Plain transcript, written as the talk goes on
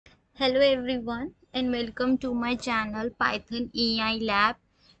Hello everyone and welcome to my channel Python AI Lab.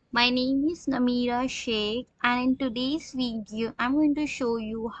 My name is Namira Sheikh and in today's video I'm going to show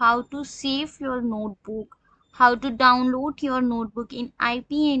you how to save your notebook, how to download your notebook in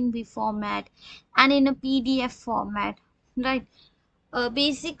IPYNB format and in a PDF format. Right.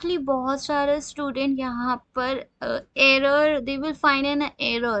 Basically बहुत सारे student यहाँ पर error they will find an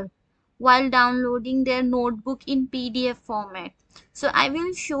error while downloading their notebook in PDF format. So I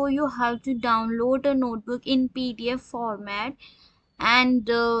will show you how to download a notebook in PDF format and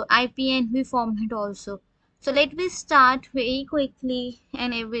IPNB format also. So let me start very quickly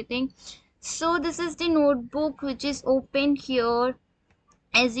and everything. So this is the notebook which is opened here.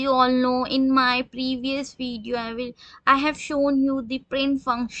 As you all know, in my previous video I have shown you the print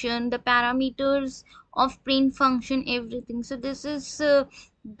function, the parameters of print function, everything. So this is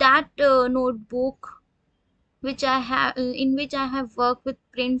that notebook which I have in which I have worked with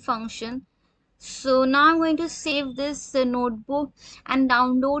print function. So now I'm going to save this notebook and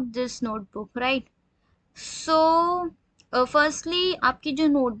download this notebook, right? So firstly आपकी जो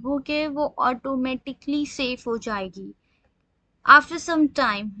notebook है वो automatically save हो जाएगी after some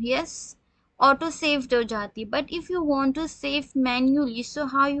time. Yes, auto saved हो जाती. But if you want to save manually, so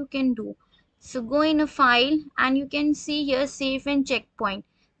how you can do? So go in a file and you can see here save and checkpoint.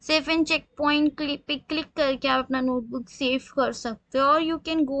 Save and checkpoint पे click करके आप अपना notebook save कर सकते हो, or you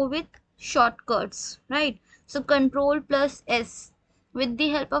can go with shortcuts, right? So control plus S, with the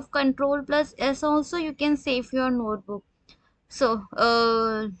help of control plus S also you can save your notebook. So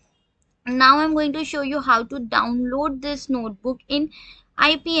now I'm going to show you how to download this notebook in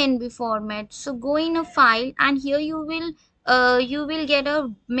IPNB format. So go in a file and here you will get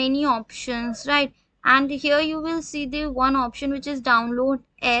a many options, right? And here you will see the one option which is download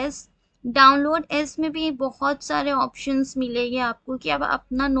as. Download S में भी बहुत सारे options मिलेंगे आपको कि आप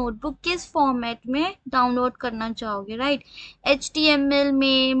अपना notebook किस फॉर्मेट में डाउनलोड करना चाहोगे, राइट? HTML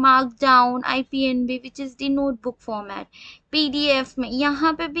में, markdown, IPNB which is the notebook format, PDF में,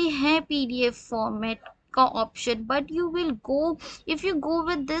 यहाँ पे भी है PDF फॉर्मेट का option. But you will go, if you go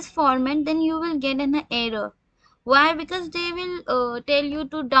with this format then you will get an error. Why? Because they will tell you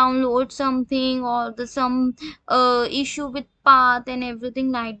to download something or some issue with path and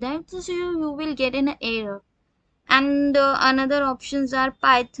everything like that, so you will get an error. And another options are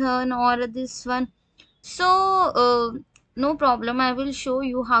Python or this one. So no problem, I will show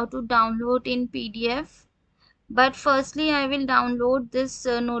you how to download in PDF. But firstly I will download this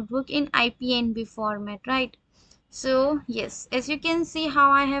notebook in IPNB format, right? So yes, as you can see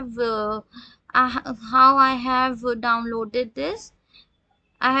how I have downloaded this.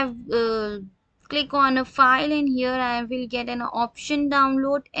 I have click on a file and here I will get an option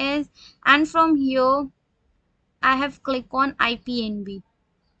download as, and from here I have click on IPNB.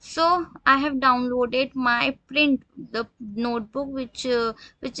 So I have downloaded my print, the notebook which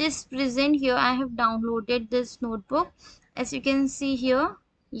is present here. I have downloaded this notebook, as you can see here.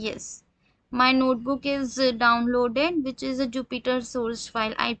 Yes, my notebook is downloaded, which is a Jupyter source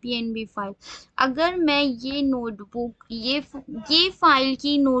file, IPNB file. अगर मैं ये notebook ये file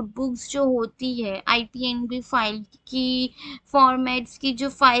की notebooks जो होती है IPNB file की formats की जो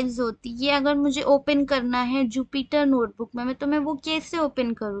फाइल्स होती है, अगर मुझे ओपन करना है जुपिटर नोटबुक में तो मैं वो कैसे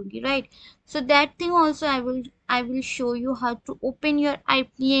ओपन करूँगी, right? So that thing also I will show you how to open your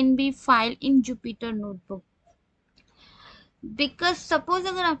IPNB file in Jupyter Notebook. Because suppose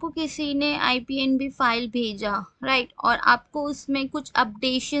अगर आपको किसी ने IPNB फाइल भेजा, राइट, और आपको उसमें कुछ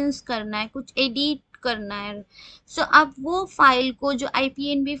अपडेशंस करना है, कुछ एडिट करना है, सो आप वो फाइल को जो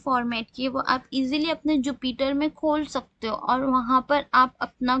IPNB फॉर्मेट की है वो आप इजीली अपने जुपिटर में खोल सकते हो और वहां पर आप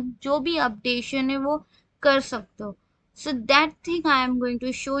अपना जो भी अपडेशन है वो कर सकते हो. So that thing I am going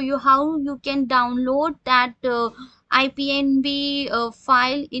to show you how you can download that IPNB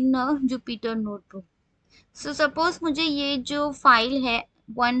file in a Jupyter Notebook. So suppose मुझे ये जो फाइल है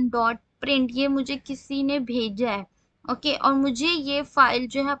one.print ये मुझे किसी ने भेजा है, ओके, और मुझे ये फाइल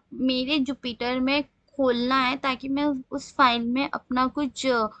जो है मेरे जुपिटर में खोलना है ताकि मैं उस फाइल में अपना कुछ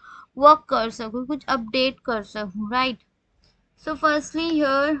वर्क कर सकूँ, कुछ अपडेट कर सकूँ, right? So firstly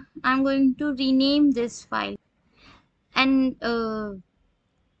here I am going to rename this file and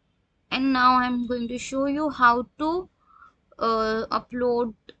now I'm going to show you how to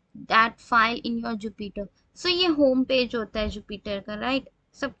upload that file in your Jupyter. So ये होम पेज होता है Jupiter का, right?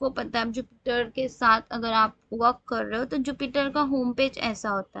 सबको पता है, Jupiter के साथ अगर आप वर्क कर रहे हो तो जुपिटर का होम पेज ऐसा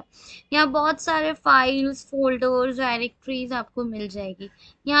होता है. यहाँ बहुत सारे फाइल्स, फोल्डर्स, डायरेक्टरीज आपको मिल जाएगी.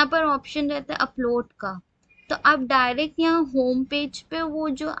 यहाँ पर ऑप्शन रहता है अपलोड का. तो आप डायरेक्ट यहाँ होम पेज पे वो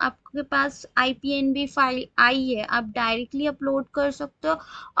जो आपके पास IPNB फाइल आई है आप डायरेक्टली अपलोड कर सकते हो,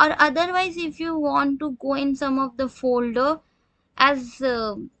 और otherwise if you want to go in some of the folder as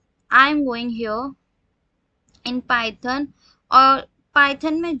I am going here in Python, और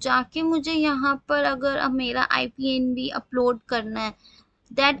पाइथन में जाके मुझे यहाँ पर अगर अब मेरा IPNB अपलोड करना है,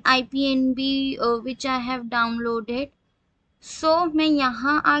 that IPNB which I have downloaded, सो मैं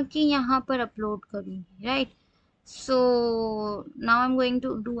यहाँ आके यहाँ पर अपलोड करूँगी, right? So now I'm going to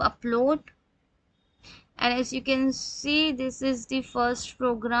do upload, and as you can see this is the first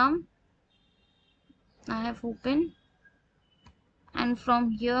program I have opened, and from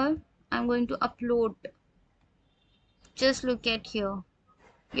here I'm going to upload. Just look at here,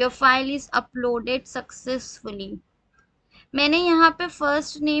 your file is uploaded successfully. मैंने यहाँ पे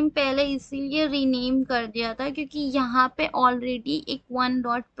first name पहले इसीलिए rename कर दिया था क्योंकि यहाँ पे ऑलरेडी एक वन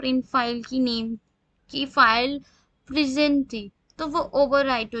डॉट प्रिंट फाइल की नेम की फाइल प्रेजेंट थी, तो वो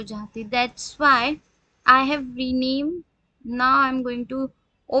ओवरराइट हो जाती, that's why I have rename. Now I am going to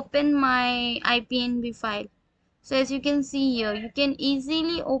open my IPNB file. So as you can see here, you can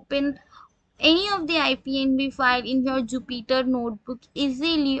easily open any of the IPNB file in your Jupyter notebook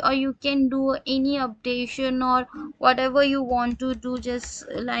easily, or you can do any updation or whatever you want to do, just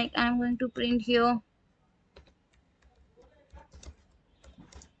like I'm going to print here.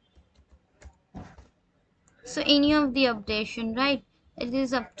 So any of the updation, right? It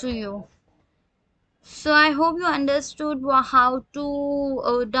is up to you. So I hope you understood how to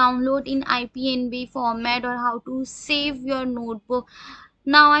download in IPNB format or how to save your notebook.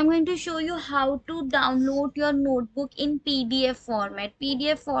 Now I'm going to show you how to download your notebook in PDF format.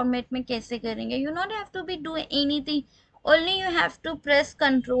 PDF format में कैसे करेंगे? You don't have to be doing anything. Only you have to press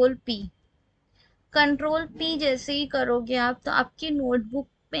Control P. Control P जैसे ही करोगे आप, तो आपकी notebook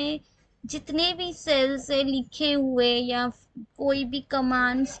में जितने भी सेल्स है लिखे हुए या कोई भी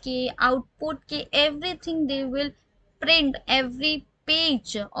कमांड्स के आउटपुट के, everything they will print, every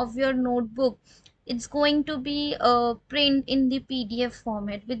page of your notebook it's going to be print in the PDF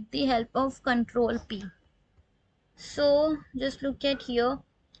format with the help of Control P. So just look at here,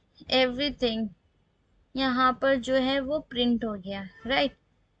 everything यहाँ पर जो है वो print हो गया, right?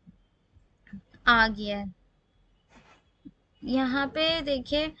 आ गया है यहाँ पे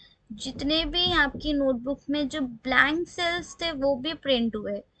देखिए, जितने भी आपकी नोटबुक में जो ब्लैंक सेल्स थे वो भी प्रिंट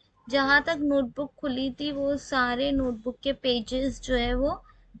हुए, जहां तक नोटबुक खुली थी वो सारे नोटबुक के पेजेस जो है वो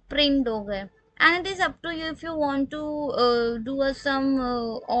प्रिंट हो गए. And it is up to you if you want to do some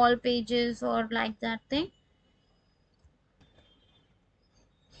all pages or like that thing.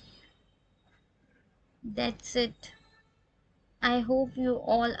 That's it. I hope you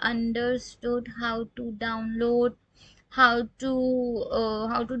all understood how to download, how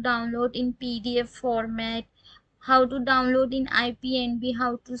to download in PDF format, how to download in IPNB,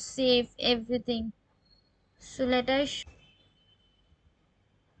 how to save everything. So let us,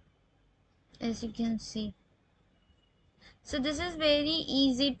 as you can see. So this is very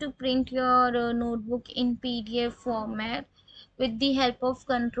easy to print your notebook in PDF format with the help of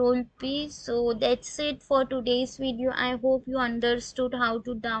Control P. So that's it for today's video. I hope you understood how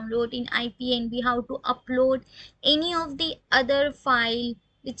to download in IPNB, how to upload any of the other file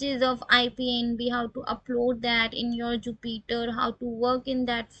which is of IPNB, how to upload that in your Jupyter, how to work in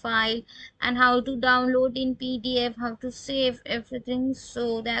that file, and how to download in PDF, how to save everything.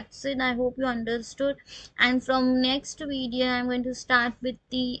 So that's it. I hope you understood, and from next video I'm going to start with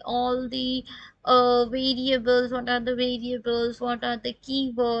the all the variables, what are the variables, what are the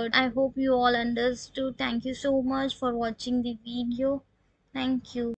keywords. I hope you all understood. Thank you so much for watching the video. Thank you.